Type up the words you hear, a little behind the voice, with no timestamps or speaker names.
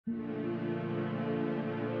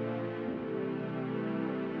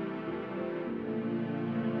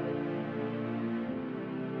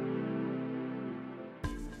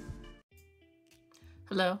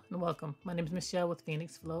Hello and welcome. My name is Michelle with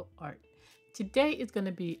Phoenix Flow Art. Today is going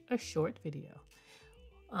to be a short video.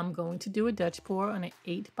 I'm going to do a Dutch pour on an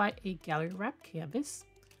 8x8 gallery wrap canvas.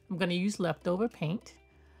 I'm going to use leftover paint.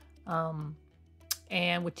 And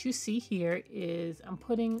what you see here is I'm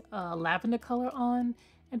putting a lavender color on,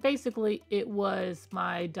 and basically it was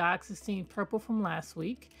my Dioxazine purple from last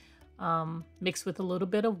week mixed with a little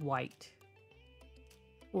bit of white,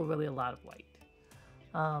 well, really a lot of white.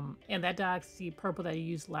 And that Dioxazine purple that I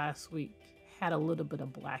used last week had a little bit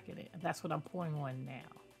of black in it, and that's what I'm pouring on now.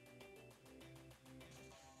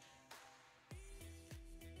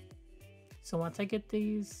 So once I get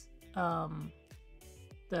these,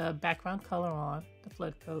 the background color on, the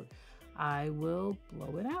flood coat, I will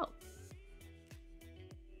blow it out.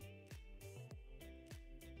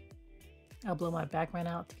 I'll blow my background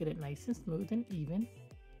out to get it nice and smooth and even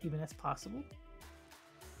as possible.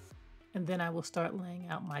 And then I will start laying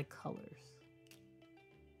out my colors.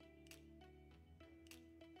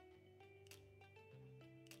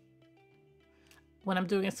 When I'm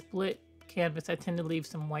doing a split canvas, I tend to leave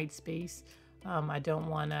some white space. I don't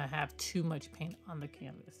want to have too much paint on the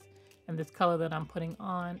canvas. And this color that I'm putting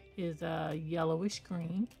on is a yellowish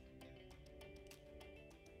green,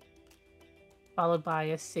 followed by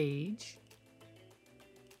a sage,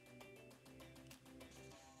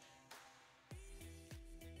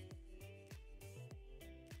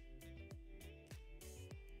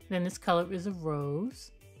 then this color is a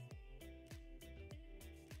rose,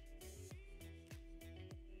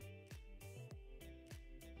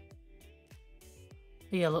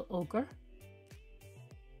 a yellow ochre,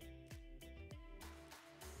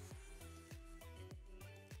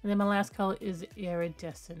 and then my last color is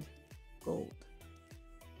iridescent gold.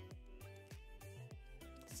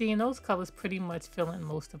 See, and those colors pretty much fill in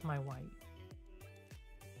most of my white.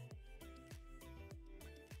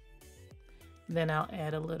 Then I'll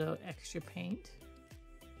add a little extra paint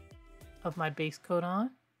of my base coat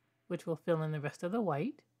on, which will fill in the rest of the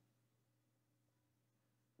white.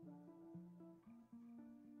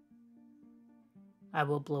 I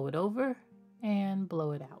will blow it over and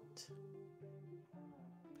blow it out.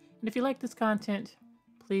 And if you like this content,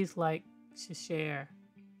 please like, share,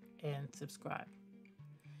 and subscribe.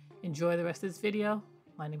 Enjoy the rest of this video.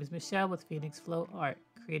 My name is Michelle with Phoenix Flow Art.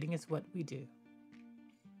 Creating is what we do.